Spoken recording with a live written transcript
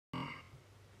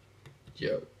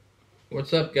Yo,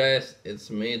 what's up guys? It's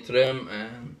me Trim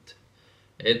and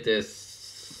it is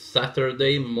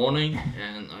Saturday morning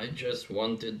and I just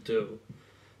wanted to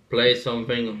play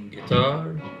something on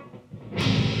guitar.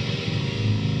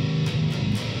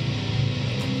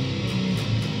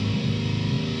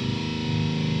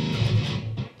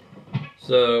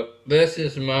 So this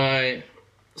is my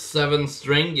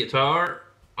 7-string guitar.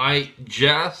 I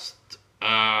just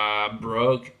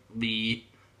broke the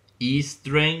E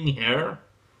string here,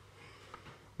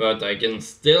 but I can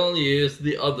still use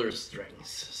the other strings,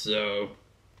 so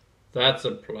that's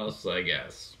a plus, I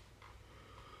guess.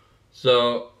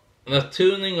 So the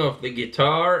tuning of the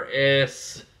guitar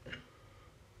is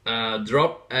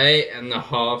drop A and a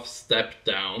half step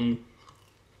down.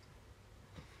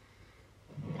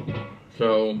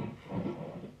 So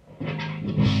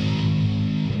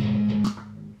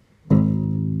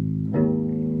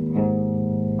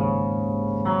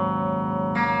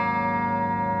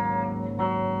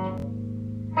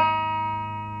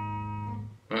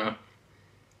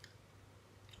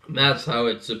that's how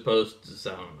it's supposed to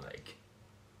sound like.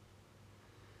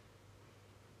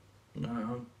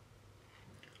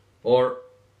 Or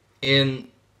in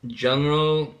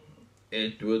general,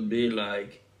 it would be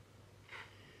like.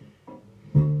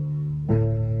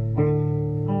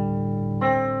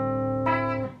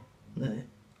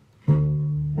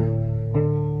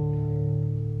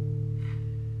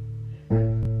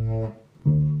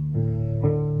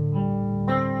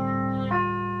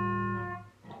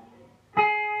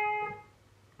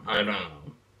 I don't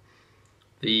know.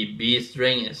 The B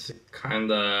string is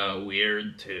kinda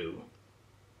weird too.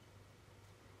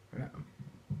 Yeah.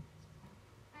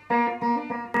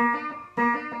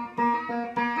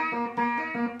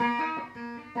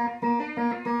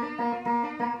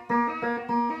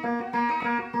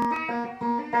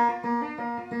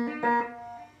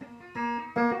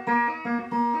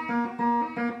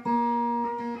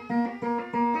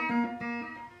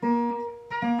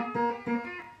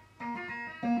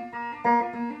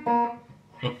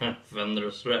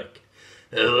 Thunderstruck.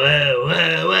 Whoa,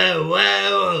 whoa, whoa,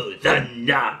 whoa,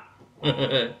 thunder!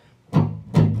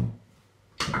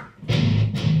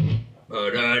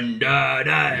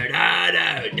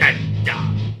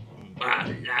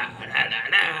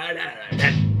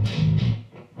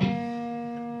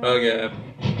 Okay.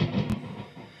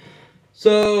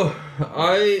 So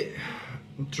I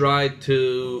tried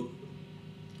to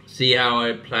see how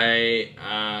I play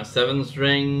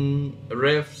 7-string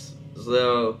riffs.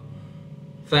 So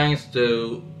thanks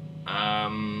to a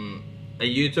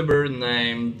YouTuber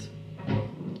named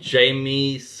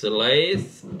Jamie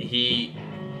Selace, he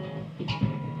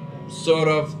sort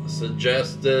of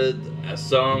suggested a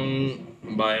song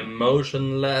by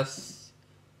Motionless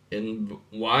in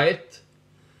White,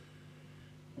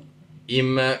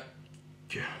 Immaculate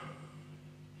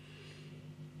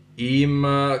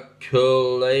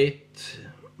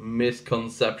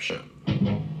Misconception.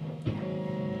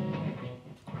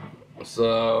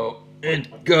 So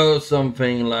it goes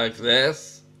something like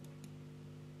this.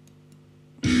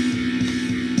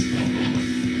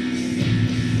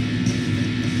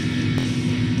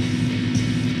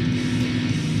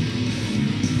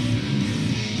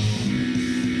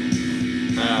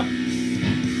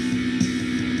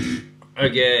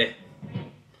 Okay,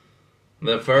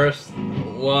 the first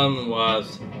one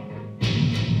was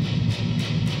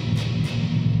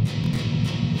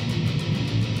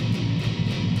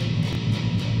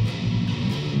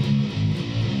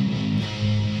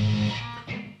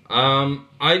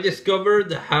I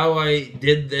discovered how I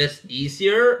did this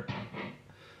easier.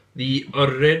 The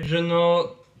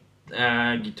original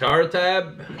guitar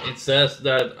tab, it says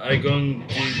that I'm going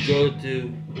to go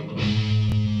to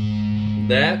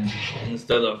that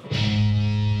instead of,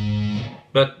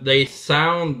 but they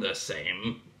sound the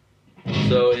same,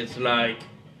 so it's like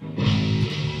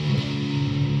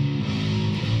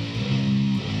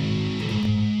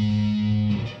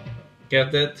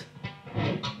get it?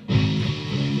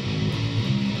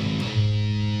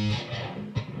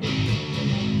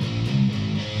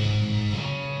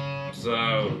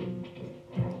 So,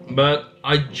 but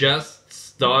I just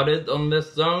started on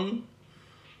this song.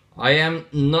 I am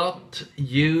not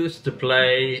used to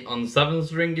play on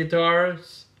 7-string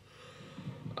guitars.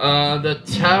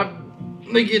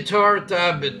 The guitar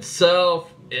tab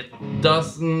itself, it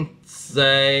doesn't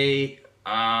say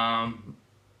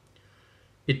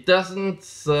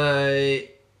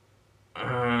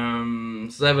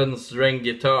 7-string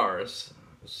guitars,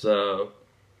 so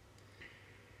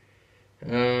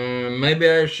maybe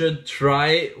I should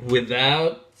try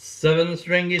without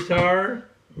 7-string guitar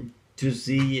to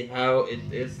see how it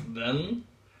is then.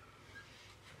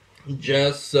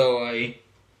 just so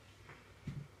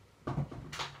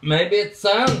maybe it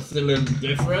sounds a little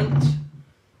different.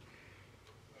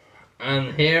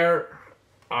 And here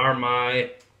are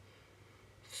my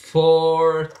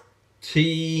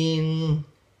 14,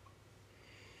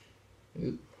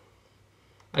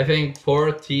 I think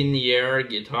 14-year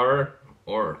guitar,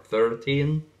 or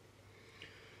 13.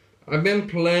 I've been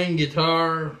playing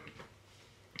guitar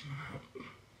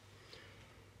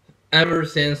ever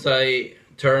since I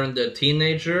turned a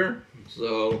teenager,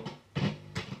 so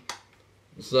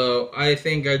I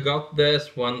think I got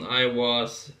this when I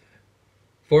was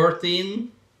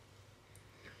 14,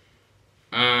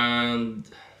 and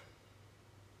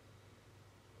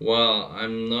well,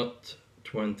 I'm not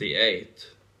 28,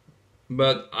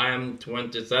 but I'm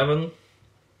 27,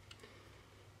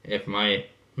 if my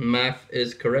math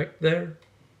is correct there.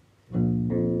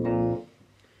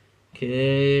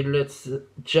 Okay, let's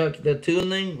check the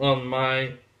tuning on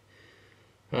my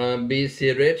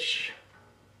BC Rich.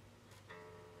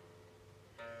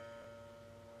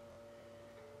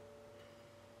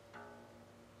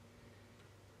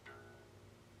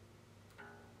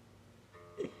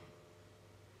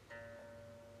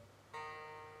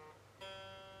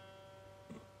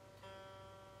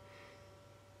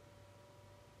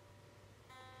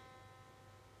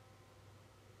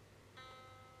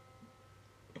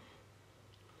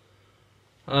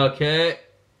 Okay,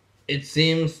 it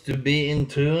seems to be in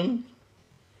tune.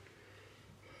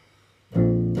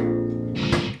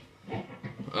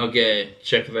 Okay,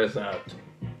 check this out.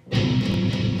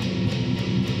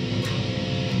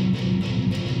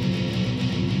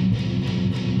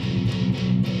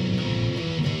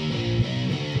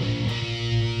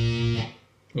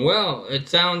 Well, it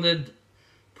sounded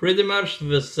pretty much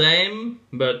the same,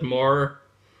 but more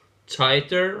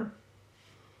tighter.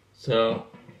 So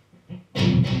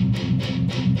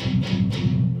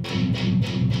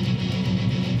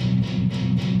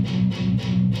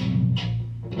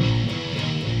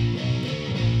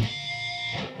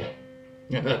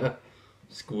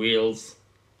squeals.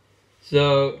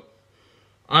 So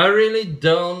I really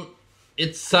don't.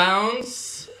 It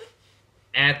sounds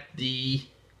at the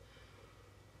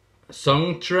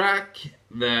song track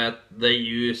that they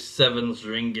use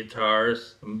 7-string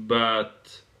guitars,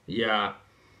 but yeah.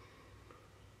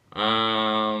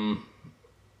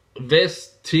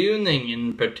 This tuning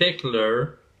in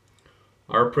particular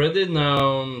are pretty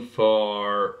known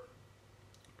for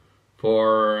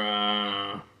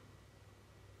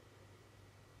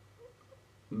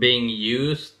being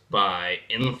used by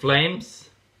In Flames.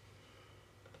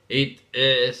 It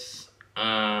is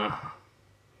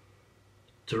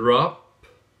drop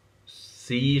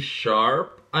C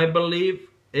sharp, I believe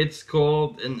it's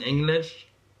called in English.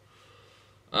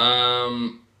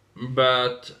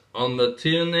 But on the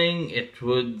tuning it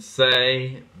would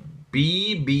say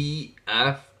B B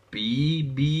F B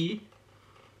B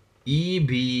E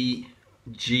B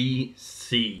G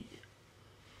C.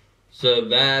 So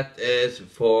that is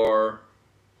for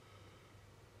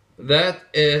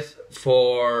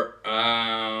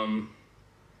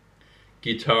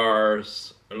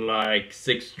guitars like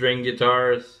 6-string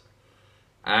guitars,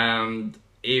 and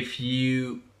if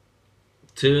you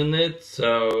tune it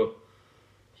so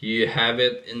you have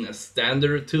it in a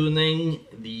standard tuning,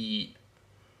 the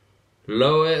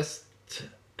lowest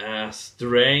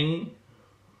string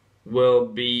will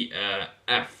be a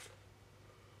F,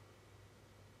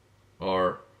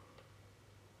 or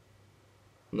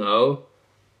no,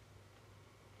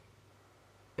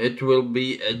 it will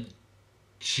be a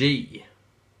G.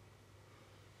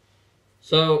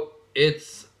 So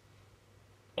it's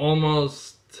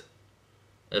almost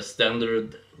a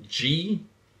standard G.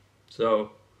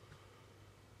 So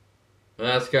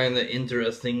that's kind of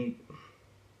interesting.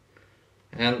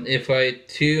 And if I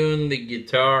tune the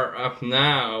guitar up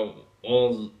now,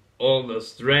 all the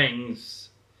strings,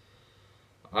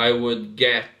 I would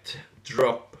get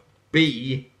drop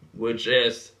B, which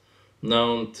is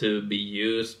known to be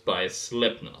used by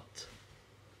Slipknot.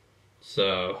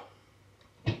 So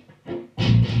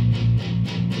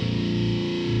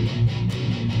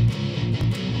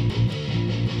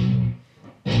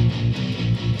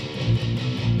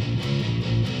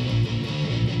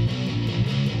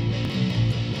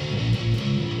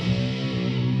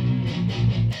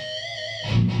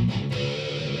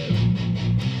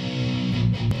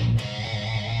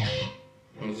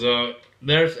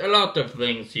there's a lot of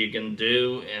things you can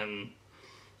do in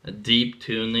a deep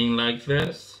tuning like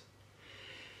this.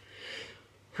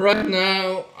 Right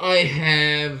now I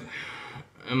have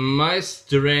my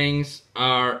strings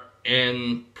are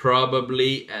in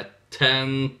probably at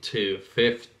 10 to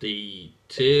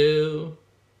 52,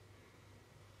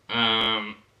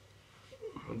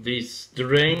 the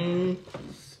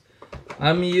strings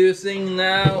I'm using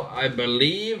now, I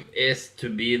believe, is to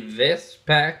be this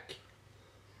pack.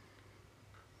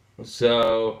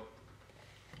 So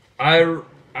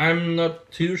I'm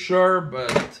not too sure,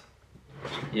 but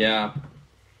yeah.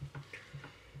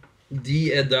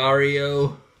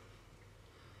 D'Addario.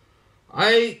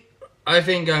 I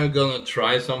think I'm gonna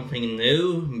try something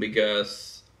new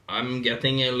because I'm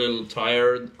getting a little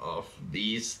tired of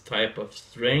these type of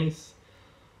strings.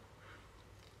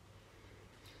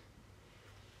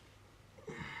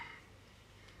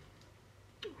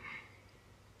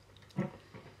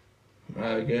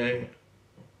 Okay.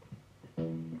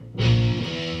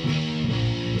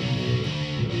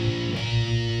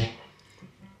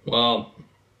 Well,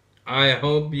 I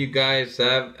hope you guys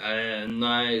have a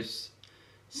nice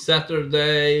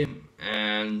Saturday,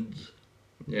 and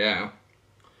yeah.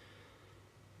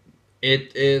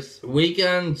 It is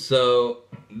weekend, so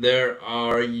there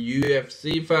are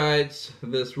UFC fights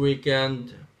this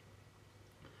weekend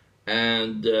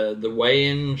and the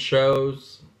weigh-in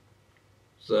shows.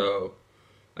 So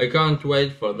I can't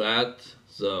wait for that.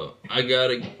 So I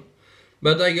gotta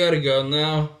go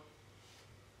now.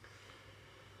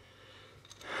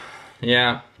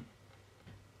 Yeah.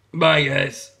 Bye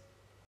guys.